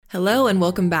Hello and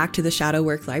welcome back to the Shadow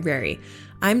Work Library.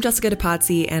 I'm Jessica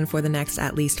DePazzi, and for the next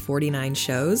at least 49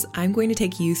 shows, I'm going to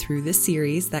take you through this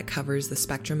series that covers the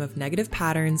spectrum of negative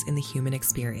patterns in the human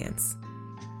experience.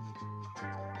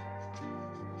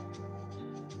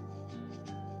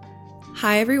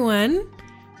 Hi everyone!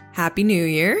 Happy New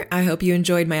Year! I hope you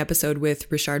enjoyed my episode with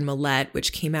Richard Millett,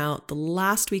 which came out the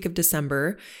last week of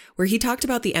December, where he talked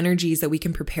about the energies that we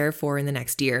can prepare for in the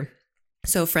next year.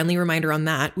 So, friendly reminder on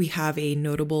that, we have a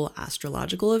notable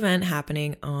astrological event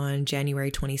happening on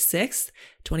January 26th,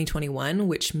 2021,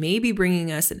 which may be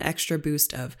bringing us an extra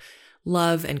boost of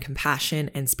love and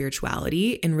compassion and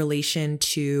spirituality in relation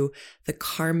to the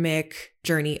karmic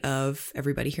journey of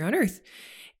everybody here on Earth.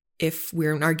 If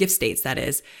we're in our gift states, that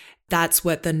is, that's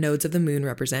what the nodes of the moon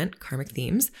represent, karmic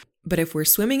themes. But if we're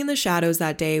swimming in the shadows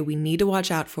that day, we need to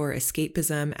watch out for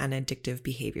escapism and addictive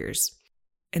behaviors.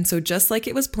 And so just like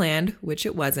it was planned, which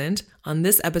it wasn't, on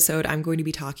this episode, I'm going to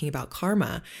be talking about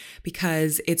karma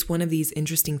because it's one of these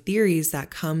interesting theories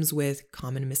that comes with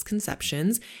common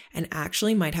misconceptions and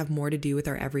actually might have more to do with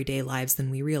our everyday lives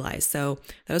than we realize. So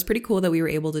that was pretty cool that we were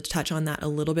able to touch on that a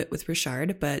little bit with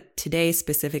Richard, but today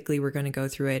specifically, we're going to go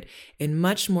through it in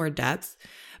much more depth.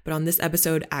 But on this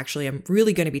episode, actually, I'm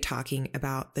really going to be talking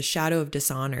about the shadow of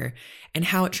dishonor and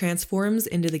how it transforms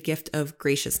into the gift of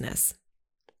graciousness.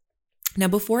 Now,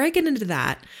 before I get into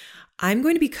that, I'm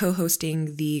going to be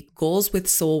co-hosting the Goals with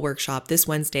Soul workshop this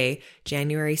Wednesday,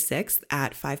 January 6th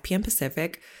at 5 p.m.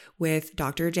 Pacific with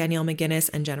Dr. Danielle McGinnis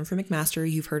and Jennifer McMaster,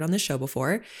 you've heard on the show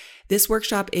before. This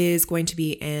workshop is going to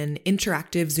be an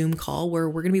interactive Zoom call where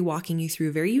we're going to be walking you through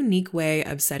a very unique way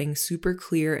of setting super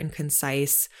clear and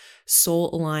concise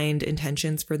soul-aligned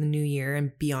intentions for the new year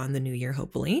and beyond the new year,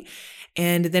 hopefully.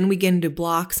 And then we get into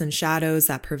blocks and shadows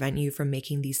that prevent you from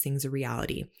making these things a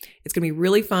reality. It's going to be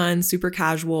really fun, super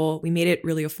casual. We made it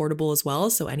really affordable as well,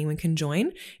 so anyone can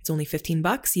join. It's only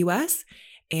 $15 US.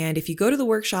 And if you go to the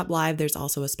workshop live, there's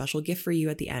also a special gift for you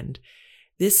at the end.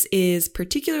 This is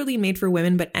particularly made for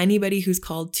women, but anybody who's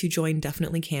called to join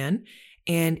definitely can.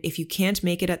 And if you can't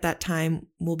make it at that time,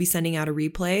 we'll be sending out a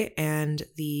replay and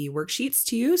the worksheets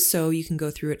to you so you can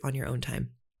go through it on your own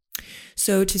time.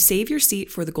 So to save your seat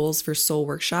for the Goals for Soul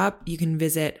workshop, you can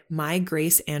visit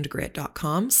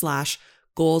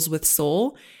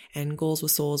mygraceandgrit.com/goalswithsoul, and goals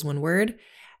with soul is one word.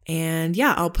 And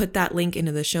yeah, I'll put that link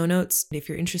into the show notes. If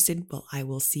you're interested, well, I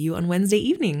will see you on Wednesday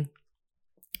evening.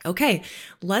 Okay,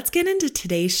 let's get into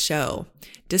today's show.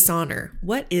 Dishonor.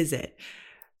 What is it?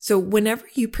 So whenever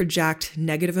you project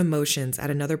negative emotions at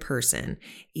another person,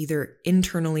 either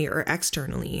internally or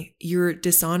externally, you're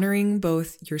dishonoring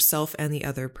both yourself and the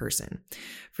other person.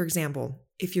 For example,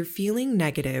 if you're feeling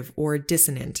negative or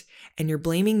dissonant and you're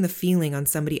blaming the feeling on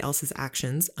somebody else's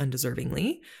actions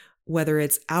undeservingly, whether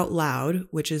it's out loud,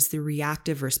 which is the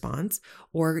reactive response,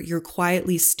 or you're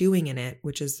quietly stewing in it,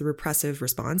 which is the repressive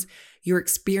response, you're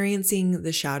experiencing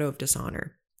the shadow of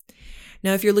dishonor.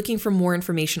 Now, if you're looking for more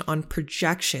information on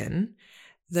projection,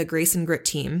 the Grace and Grit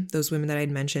team, those women that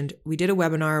I'd mentioned, we did a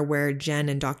webinar where Jen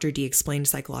and Dr. D explained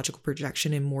psychological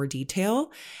projection in more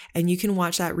detail, and you can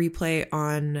watch that replay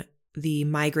on the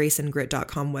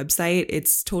mygraceandgrit.com website.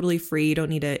 It's totally free. You don't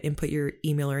need to input your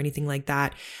email or anything like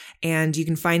that. And you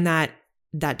can find that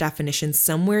definition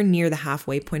somewhere near the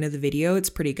halfway point of the video. It's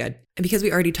pretty good. And because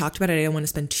we already talked about it, I don't want to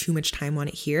spend too much time on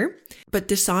it here. But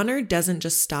dishonor doesn't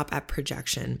just stop at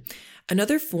projection.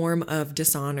 Another form of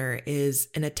dishonor is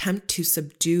an attempt to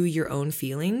subdue your own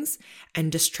feelings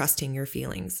and distrusting your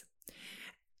feelings.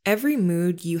 Every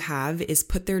mood you have is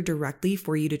put there directly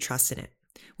for you to trust in it,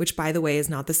 which, by the way, is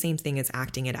not the same thing as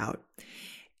acting it out.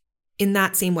 In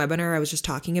that same webinar I was just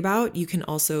talking about, you can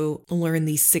also learn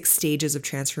these 6 stages of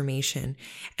transformation.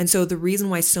 And so the reason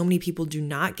why so many people do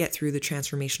not get through the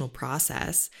transformational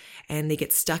process and they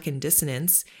get stuck in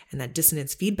dissonance and that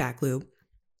dissonance feedback loop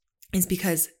is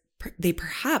because they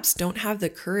perhaps don't have the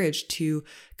courage to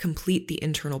complete the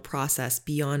internal process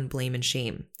beyond blame and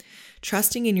shame.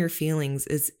 Trusting in your feelings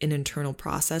is an internal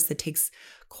process that takes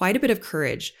quite a bit of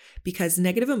courage because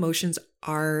negative emotions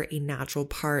are a natural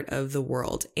part of the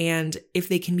world. And if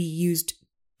they can be used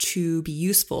to be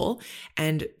useful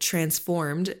and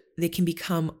transformed, they can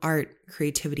become art,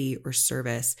 creativity, or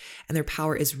service. And their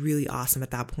power is really awesome at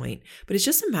that point. But it's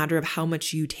just a matter of how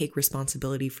much you take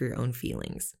responsibility for your own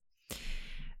feelings.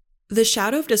 The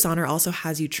shadow of dishonor also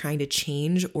has you trying to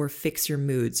change or fix your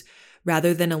moods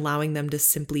rather than allowing them to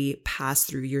simply pass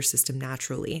through your system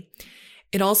naturally.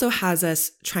 It also has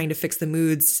us trying to fix the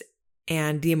moods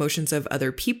and the emotions of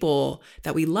other people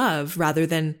that we love rather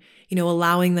than,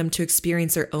 allowing them to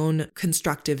experience their own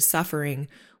constructive suffering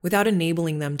without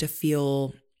enabling them to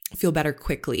feel feel better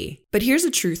quickly. But here's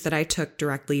a truth that I took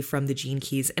directly from the Gene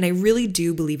Keys, and I really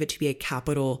do believe it to be a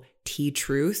capital T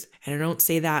truth, and I don't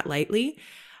say that lightly.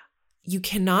 You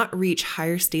cannot reach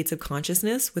higher states of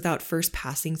consciousness without first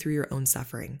passing through your own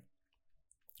suffering.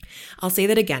 I'll say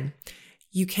that again.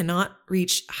 You cannot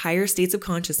reach higher states of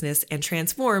consciousness and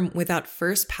transform without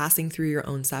first passing through your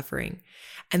own suffering.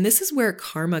 And this is where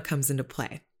karma comes into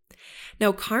play.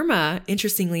 Now, karma,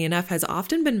 interestingly enough, has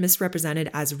often been misrepresented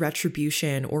as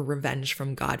retribution or revenge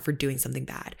from God for doing something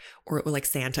bad, or like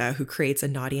Santa who creates a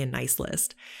naughty and nice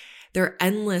list. There are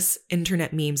endless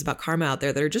internet memes about karma out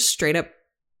there that are just straight up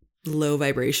low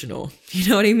vibrational. You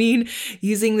know what I mean?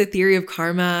 Using the theory of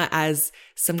karma as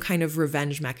some kind of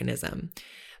revenge mechanism.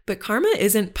 But karma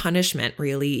isn't punishment,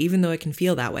 really, even though it can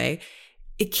feel that way.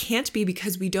 It can't be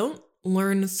because we don't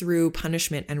learn through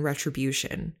punishment and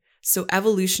retribution. So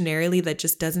evolutionarily, that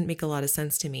just doesn't make a lot of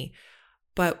sense to me.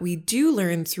 But we do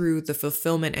learn through the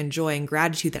fulfillment and joy and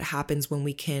gratitude that happens when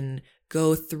we can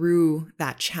go through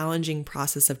that challenging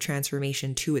process of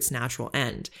transformation to its natural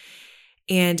end.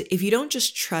 And if you don't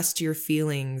just trust your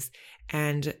feelings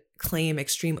and claim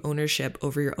extreme ownership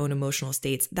over your own emotional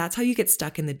states, that's how you get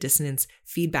stuck in the dissonance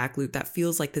feedback loop that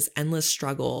feels like this endless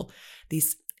struggle,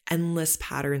 these endless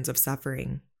patterns of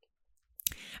suffering.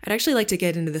 I'd actually like to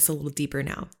get into this a little deeper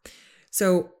now.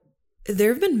 So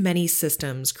there have been many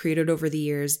systems created over the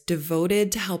years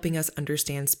devoted to helping us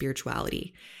understand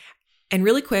spirituality. And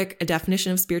really quick, a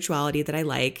definition of spirituality that I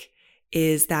like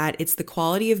is that it's the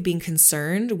quality of being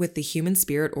concerned with the human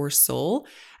spirit or soul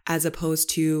as opposed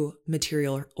to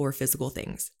material or physical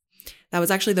things. That was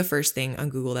actually the first thing on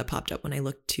Google that popped up when I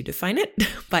looked to define it,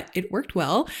 but it worked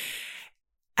well.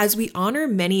 As we honor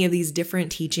many of these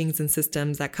different teachings and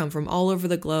systems that come from all over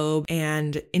the globe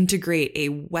and integrate a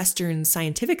Western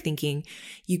scientific thinking,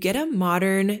 you get a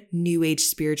modern New Age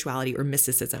spirituality or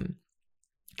mysticism.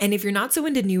 And if you're not so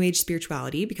into New Age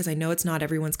spirituality, because I know it's not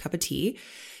everyone's cup of tea,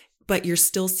 but you're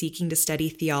still seeking to study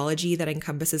theology that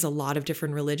encompasses a lot of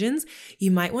different religions,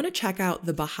 you might want to check out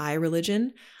the Baha'i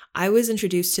religion. I was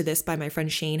introduced to this by my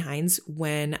friend Shane Hines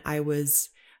when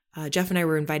Jeff and I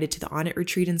were invited to the On It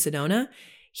retreat in Sedona.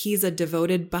 He's a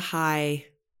devoted Baha'i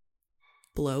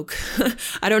bloke.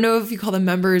 I don't know if you call them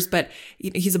members, but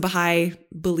he's a Baha'i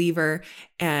believer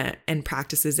and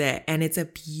practices it. And it's a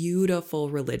beautiful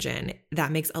religion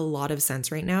that makes a lot of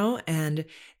sense right now. And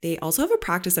they also have a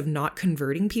practice of not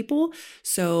converting people.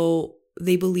 So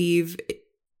they believe,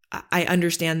 I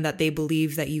understand that they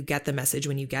believe that you get the message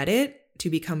when you get it to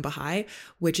become Baha'i,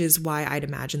 which is why I'd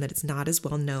imagine that it's not as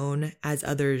well known as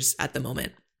others at the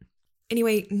moment.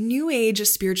 Anyway, New Age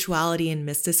spirituality and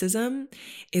mysticism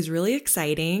is really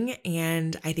exciting,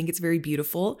 and I think it's very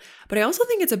beautiful, but I also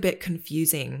think it's a bit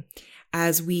confusing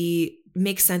as we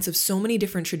make sense of so many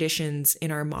different traditions in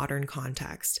our modern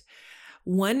context.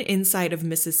 One insight of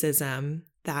mysticism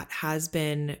that has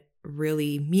been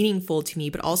really meaningful to me,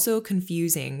 but also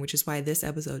confusing, which is why this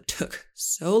episode took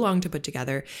so long to put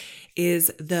together, is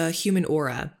the human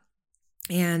aura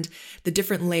and the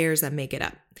different layers that make it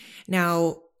up.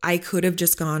 Now, I could have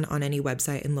just gone on any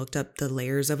website and looked up the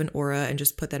layers of an aura and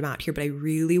just put them out here, but I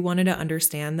really wanted to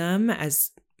understand them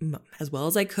as well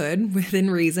as I could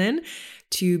within reason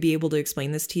to be able to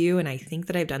explain this to you. And I think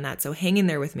that I've done that. So hang in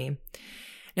there with me.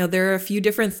 Now, there are a few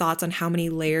different thoughts on how many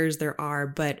layers there are,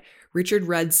 but Richard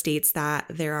Rudd states that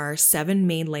there are 7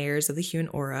 main layers of the human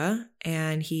aura,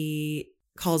 and he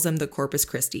calls them the Corpus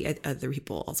Christi. Other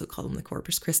people also call them the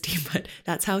Corpus Christi, but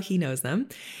that's how he knows them.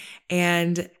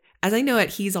 And as I know it,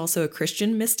 he's also a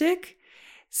Christian mystic,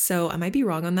 so I might be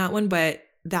wrong on that one, but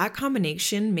that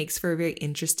combination makes for a very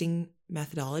interesting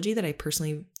methodology that I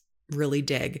personally really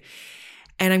dig.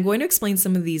 And I'm going to explain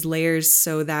some of these layers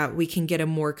so that we can get a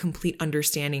more complete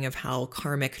understanding of how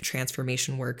karmic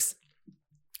transformation works.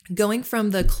 Going from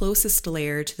the closest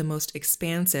layer to the most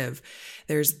expansive,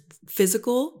 there's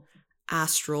physical,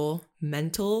 astral,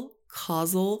 mental,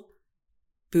 causal,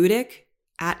 Buddhic,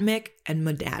 atmic, and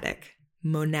monadic.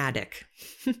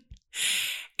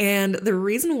 And the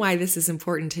reason why this is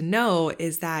important to know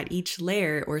is that each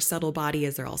layer, or subtle body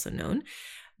as they're also known,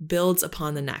 builds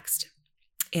upon the next.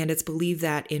 And it's believed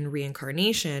that in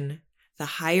reincarnation, the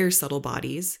higher subtle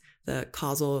bodies, the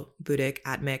causal, Buddhic,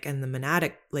 atmic, and the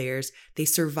monadic layers, they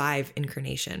survive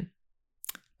incarnation.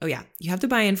 Oh yeah, you have to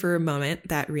buy in for a moment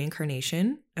that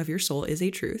reincarnation of your soul is a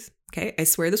truth. Okay, I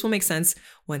swear this will make sense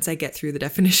once I get through the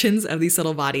definitions of these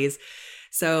subtle bodies.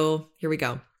 So here we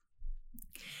go.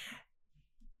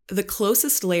 The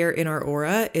closest layer in our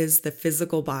aura is the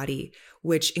physical body,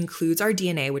 which includes our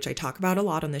DNA, which I talk about a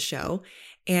lot on the show.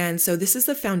 And so this is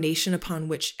the foundation upon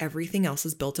which everything else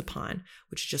is built upon,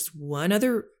 which is just one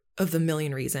other of the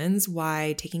million reasons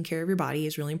why taking care of your body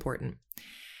is really important.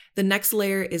 The next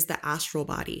layer is the astral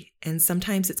body, and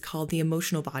sometimes it's called the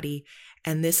emotional body.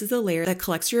 And this is the layer that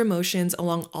collects your emotions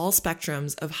along all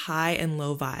spectrums of high and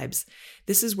low vibes.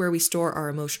 This is where we store our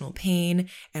emotional pain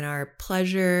and our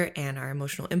pleasure and our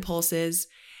emotional impulses.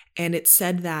 And it's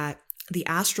said that the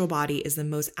astral body is the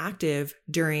most active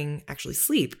during actually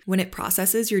sleep, when it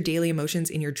processes your daily emotions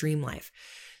in your dream life.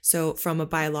 So from a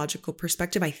biological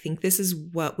perspective, I think this is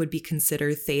what would be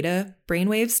considered theta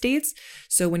brainwave states.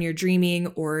 So when you're dreaming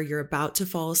or you're about to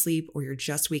fall asleep or you're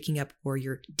just waking up or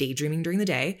you're daydreaming during the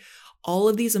day, all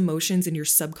of these emotions in your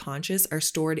subconscious are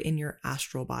stored in your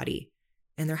astral body,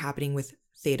 and they're happening with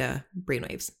theta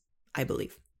brainwaves, I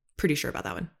believe. Pretty sure about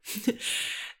that one.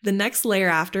 The next layer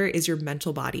after is your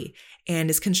mental body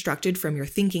and is constructed from your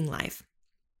thinking life.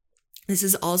 This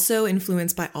is also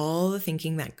influenced by all the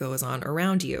thinking that goes on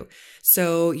around you.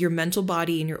 So your mental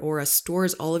body and your aura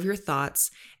stores all of your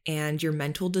thoughts and your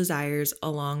mental desires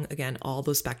along, again, all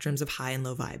those spectrums of high and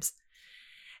low vibes.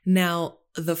 Now,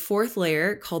 the fourth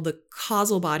layer, called the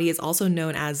causal body, is also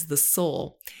known as the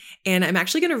soul. And I'm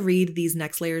actually going to read these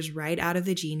next layers right out of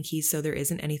the Gene Keys so there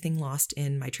isn't anything lost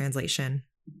in my translation.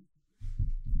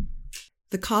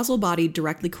 The causal body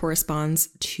directly corresponds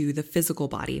to the physical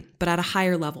body, but at a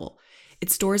higher level. It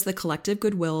stores the collective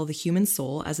goodwill of the human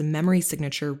soul as a memory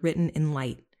signature written in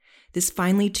light. This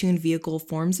finely tuned vehicle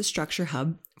forms a structure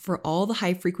hub for all the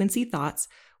high-frequency thoughts,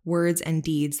 words, and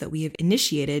deeds that we have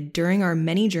initiated during our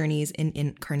many journeys in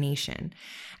incarnation.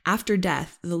 After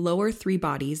death, the lower three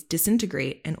bodies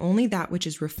disintegrate, and only that which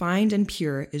is refined and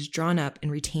pure is drawn up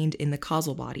and retained in the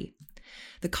causal body.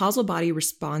 The causal body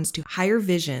responds to higher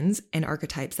visions and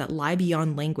archetypes that lie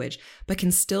beyond language, but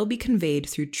can still be conveyed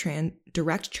through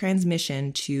direct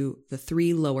transmission to the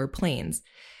three lower planes.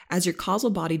 As your causal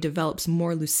body develops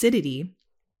more lucidity,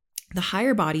 the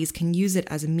higher bodies can use it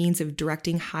as a means of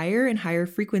directing higher and higher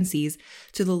frequencies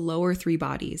to the lower three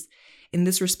bodies. In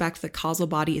this respect, the causal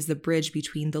body is the bridge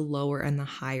between the lower and the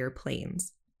higher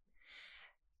planes.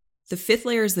 The fifth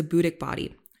layer is the Buddhic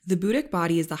body. The Buddhic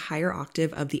body is the higher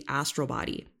octave of the astral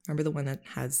body. Remember the one that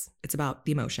it's about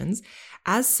the emotions.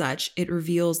 As such, it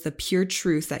reveals the pure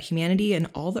truth that humanity and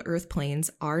all the earth planes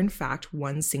are in fact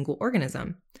one single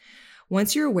organism.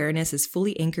 Once your awareness is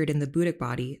fully anchored in the Buddhic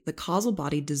body, the causal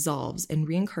body dissolves and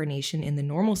reincarnation in the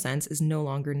normal sense is no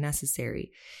longer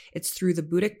necessary. It's through the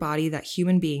Buddhic body that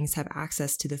human beings have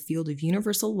access to the field of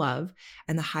universal love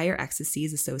and the higher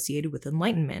ecstasies associated with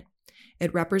enlightenment.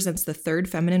 It represents the third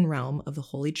feminine realm of the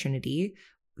Holy Trinity,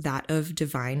 that of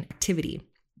divine activity.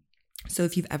 So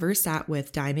if you've ever sat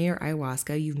with Daime or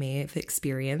ayahuasca, you may have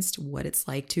experienced what it's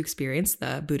like to experience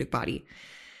the Buddhic body.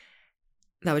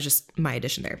 That was just my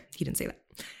addition there. He didn't say that.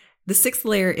 The sixth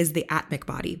layer is the Atmic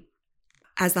body.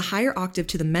 As the higher octave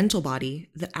to the mental body,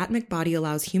 the Atmic body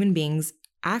allows human beings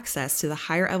access to the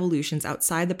higher evolutions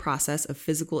outside the process of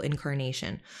physical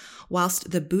incarnation.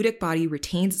 Whilst the Buddhic body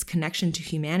retains its connection to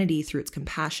humanity through its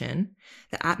compassion,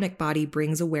 the Atmic body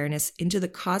brings awareness into the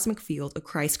cosmic field of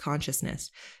Christ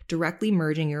consciousness, directly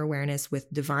merging your awareness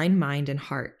with divine mind and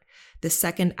heart, the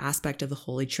second aspect of the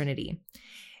Holy Trinity.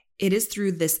 It is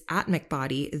through this Atmic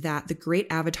body that the great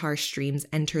avatar streams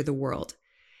enter the world.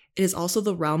 It is also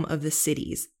the realm of the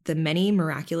cities, the many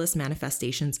miraculous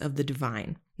manifestations of the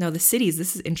divine. Now, the cities,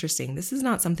 this is interesting. This is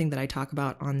not something that I talk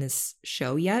about on this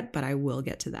show yet, but I will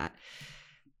get to that.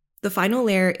 The final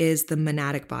layer is the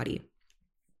monadic body.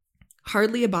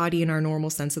 Hardly a body in our normal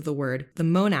sense of the word, the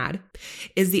monad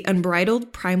is the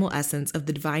unbridled primal essence of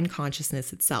the divine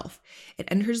consciousness itself. It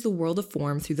enters the world of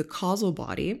form through the causal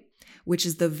body, which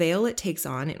is the veil it takes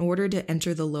on in order to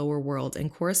enter the lower world,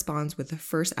 and corresponds with the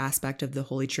first aspect of the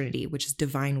Holy Trinity, which is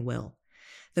divine will.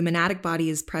 The monadic body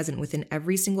is present within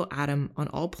every single atom on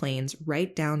all planes,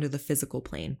 right down to the physical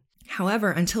plane. However,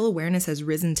 until awareness has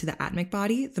risen to the Atmic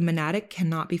body, the monadic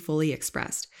cannot be fully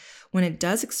expressed. When it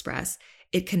does express,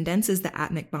 it condenses the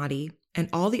Atmic body and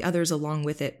all the others along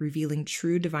with it, revealing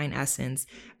true divine essence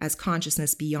as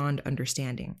consciousness beyond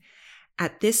understanding.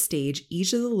 At this stage,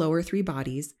 each of the lower three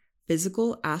bodies,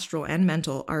 physical, astral, and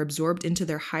mental, are absorbed into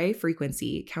their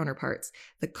high-frequency counterparts,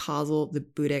 the causal, the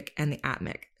Buddhic, and the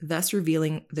Atmic, thus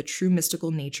revealing the true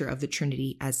mystical nature of the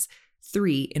Trinity as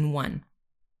three in one.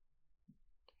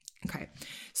 Okay,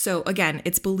 so again,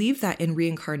 it's believed that in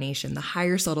reincarnation, the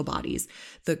higher subtle bodies,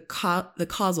 the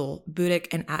causal, Buddhic,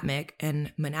 and Atmic,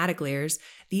 and monadic layers,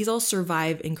 these all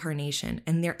survive incarnation,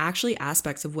 and they're actually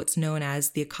aspects of what's known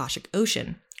as the Akashic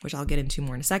Ocean, which I'll get into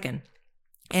more in a second.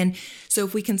 And so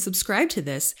if we can subscribe to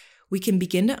this, we can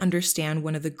begin to understand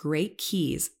one of the great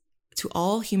keys to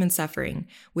all human suffering,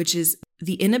 which is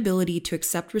the inability to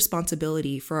accept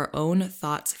responsibility for our own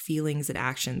thoughts, feelings, and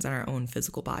actions in our own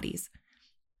physical bodies.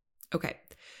 Okay,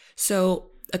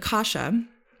 so Akasha,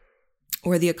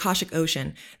 or the Akashic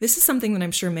Ocean. This is something that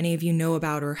I'm sure many of you know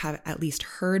about or have at least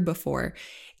heard before.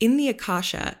 In the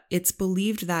Akasha, it's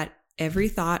believed that every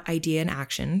thought, idea, and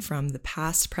action from the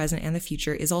past, present, and the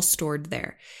future is all stored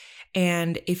there.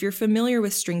 And if you're familiar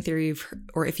with string theory,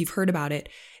 or if you've heard about it,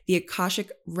 the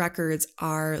Akashic records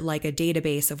are like a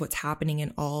database of what's happening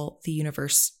in all the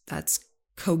universe that's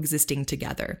coexisting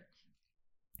together.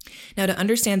 Now, to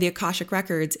understand the Akashic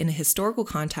records in a historical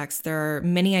context, there are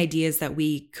many ideas that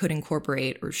we could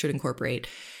incorporate or should incorporate.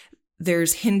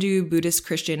 There's Hindu, Buddhist,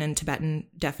 Christian, and Tibetan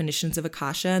definitions of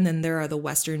Akasha, and then there are the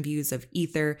Western views of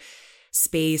ether,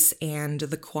 space, and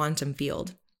the quantum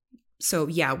field. So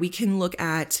yeah, we can look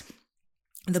at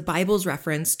the Bible's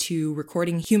reference to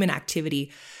recording human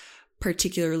activity,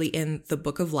 particularly in the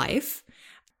Book of Life,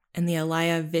 and the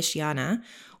Alaya Vishyana,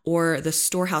 or the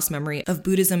storehouse memory of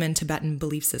Buddhism and Tibetan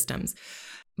belief systems.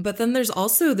 But then there's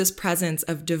also this presence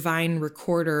of divine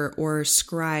recorder or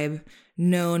scribe,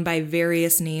 known by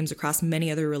various names across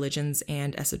many other religions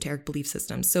and esoteric belief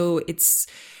systems. So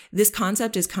this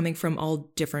concept is coming from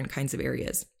all different kinds of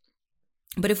areas.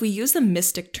 But if we use the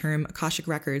mystic term Akashic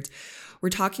records, we're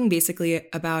talking basically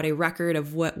about a record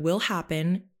of what will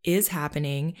happen, is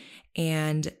happening,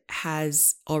 and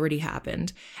has already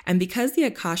happened. And because the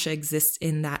Akasha exists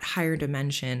in that higher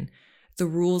dimension, the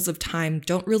rules of time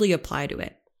don't really apply to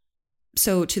it.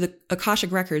 So to the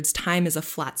Akashic records, time is a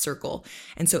flat circle.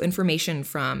 And so information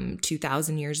from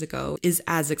 2,000 years ago is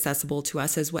as accessible to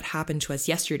us as what happened to us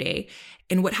yesterday.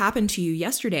 And what happened to you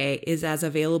yesterday is as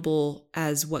available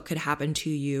as what could happen to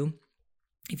you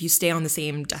if you stay on the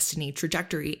same destiny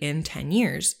trajectory in 10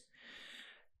 years.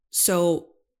 So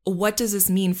what does this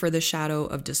mean for the shadow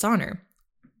of dishonor?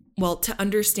 Well, to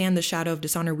understand the shadow of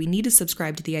dishonor, we need to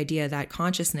subscribe to the idea that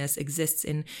consciousness exists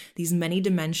in these many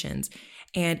dimensions,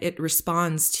 and it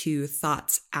responds to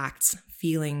thoughts, acts,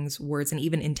 feelings, words, and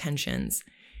even intentions.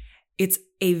 It's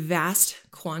a vast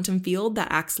quantum field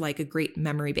that acts like a great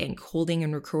memory bank, holding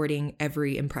and recording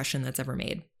every impression that's ever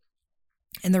made.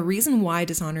 And the reason why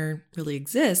dishonor really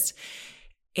exists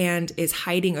and is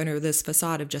hiding under this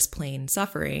facade of just plain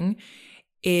suffering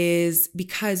is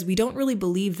because we don't really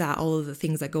believe that all of the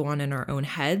things that go on in our own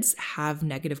heads have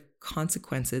negative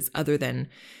consequences other than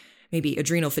maybe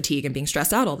adrenal fatigue and being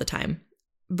stressed out all the time.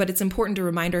 But it's important to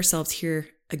remind ourselves here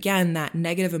again that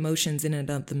negative emotions in and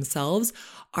of themselves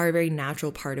are a very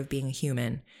natural part of being a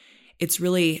human. It's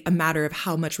really a matter of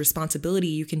how much responsibility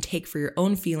you can take for your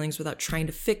own feelings without trying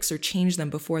to fix or change them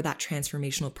before that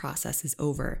transformational process is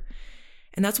over.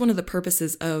 And that's one of the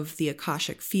purposes of the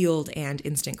Akashic field and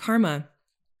instant karma.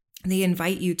 They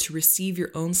invite you to receive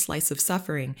your own slice of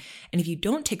suffering. And if you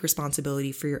don't take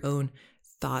responsibility for your own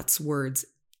thoughts, words,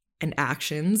 and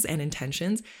actions and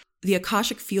intentions, the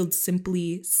Akashic field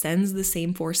simply sends the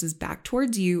same forces back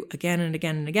towards you again and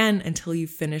again and again until you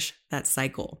finish that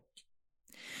cycle.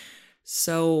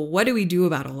 So what do we do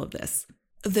about all of this?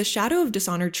 The shadow of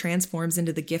dishonor transforms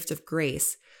into the gift of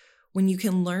grace when you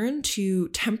can learn to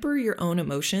temper your own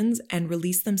emotions and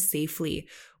release them safely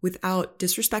without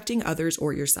disrespecting others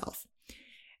or yourself.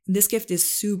 This gift is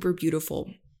super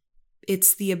beautiful.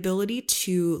 It's the ability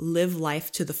to live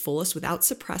life to the fullest without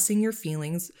suppressing your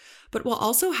feelings, but while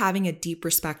also having a deep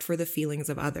respect for the feelings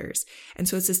of others. And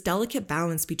so it's this delicate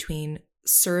balance between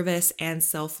service and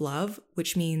self-love,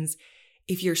 which means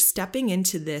if you're stepping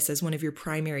into this as one of your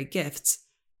primary gifts,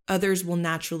 others will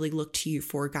naturally look to you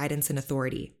for guidance and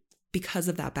authority because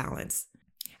of that balance.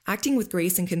 Acting with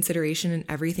grace and consideration in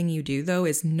everything you do, though,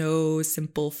 is no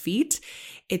simple feat.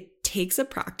 It takes a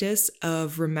practice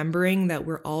of remembering that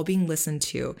we're all being listened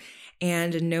to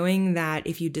and knowing that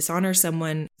if you dishonor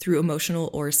someone through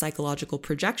emotional or psychological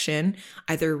projection,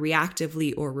 either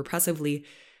reactively or repressively,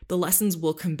 the lessons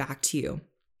will come back to you.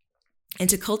 And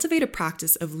to cultivate a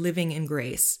practice of living in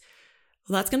grace,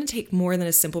 well, that's going to take more than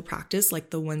a simple practice like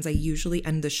the ones I usually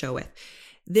end the show with.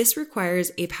 This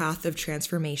requires a path of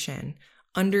transformation,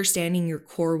 understanding your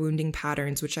core wounding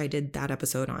patterns, which I did that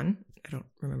episode on. I don't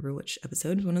remember which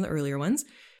episode, one of the earlier ones.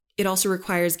 It also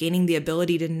requires gaining the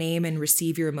ability to name and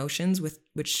receive your emotions,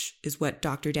 which is what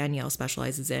Dr. Danielle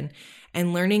specializes in,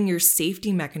 and learning your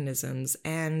safety mechanisms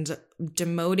and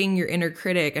demoting your inner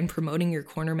critic and promoting your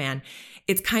corner man.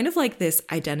 It's kind of like this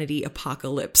identity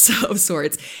apocalypse of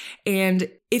sorts. And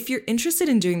if you're interested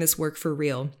in doing this work for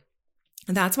real,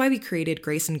 that's why we created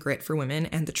Grace and Grit for Women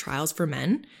and the Trials for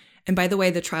Men. And by the way,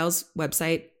 the Trials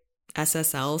website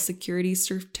SSL security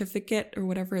certificate or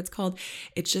whatever it's called.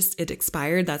 It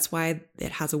expired. That's why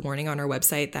it has a warning on our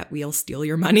website that we'll steal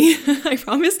your money. I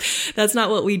promise that's not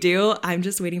what we do. I'm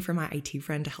just waiting for my IT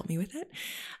friend to help me with it.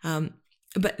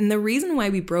 And the reason why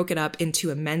we broke it up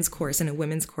into a men's course and a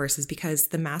women's course is because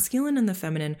the masculine and the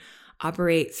feminine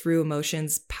operate through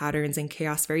emotions, patterns, and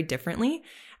chaos very differently.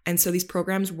 And so these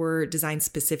programs were designed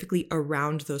specifically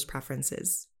around those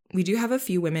preferences. We do have a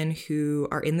few women who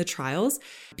are in the trials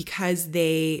because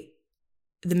the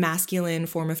masculine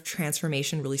form of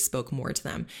transformation really spoke more to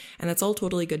them. And that's all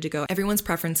totally good to go. Everyone's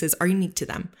preferences are unique to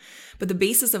them. But the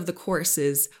basis of the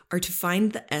courses are to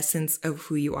find the essence of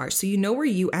who you are. So you know where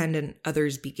you end and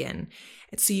others begin.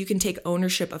 And so you can take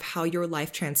ownership of how your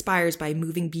life transpires by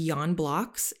moving beyond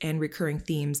blocks and recurring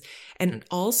themes. And it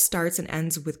all starts and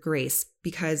ends with grace,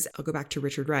 because I'll go back to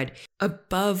Richard Rudd.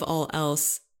 Above all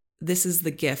else, this is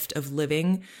the gift of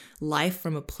living life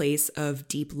from a place of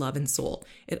deep love and soul.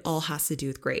 It all has to do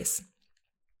with grace.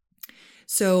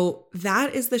 So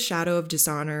that is the shadow of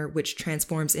dishonor, which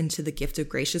transforms into the gift of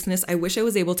graciousness. I wish I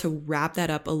was able to wrap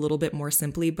that up a little bit more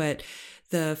simply, but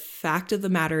the fact of the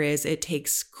matter is it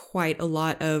takes quite a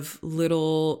lot of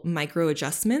little micro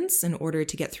adjustments in order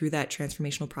to get through that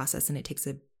transformational process, and it takes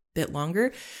a bit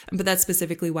longer. But that's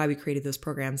specifically why we created those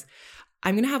programs.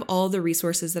 I'm going to have all the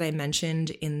resources that I mentioned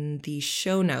in the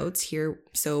show notes here.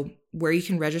 So where you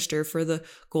can register for the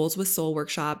Goals with Soul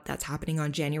workshop, that's happening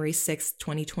on January 6th,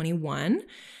 2021.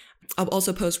 I'll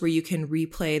also post where you can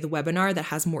replay the webinar that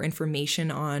has more information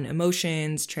on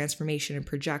emotions, transformation, and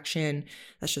projection.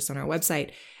 That's just on our website.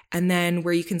 And then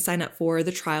where you can sign up for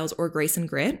the trials or Grace and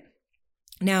Grit.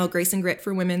 Now, Grace and Grit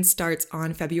for Women starts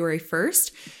on February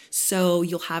 1st, so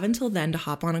you'll have until then to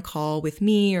hop on a call with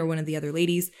me or one of the other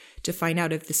ladies to find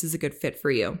out if this is a good fit for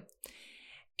you.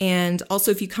 And also,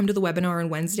 if you come to the webinar on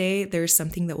Wednesday, there's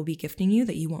something that we'll be gifting you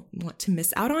that you won't want to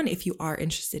miss out on if you are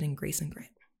interested in Grace and Grit.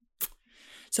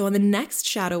 So on the next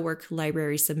Shadow Work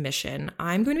Library submission,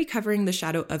 I'm going to be covering the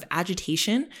shadow of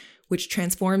agitation, which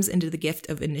transforms into the gift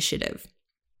of initiative.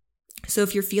 So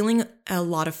if you're feeling a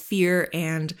lot of fear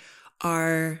and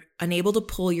are unable to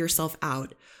pull yourself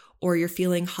out, or you're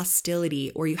feeling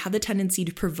hostility, or you have the tendency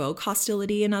to provoke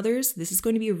hostility in others, this is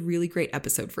going to be a really great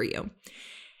episode for you.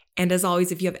 And as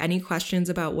always, if you have any questions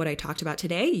about what I talked about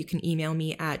today, you can email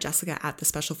me at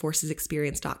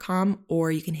jessica@thespecialforcesexperience.com,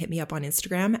 or you can hit me up on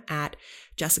Instagram at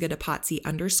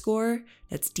jessicadepatzi_.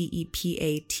 That's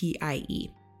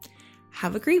DEPATIE.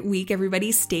 Have a great week,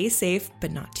 everybody. Stay safe,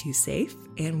 but not too safe.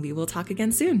 And we will talk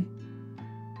again soon.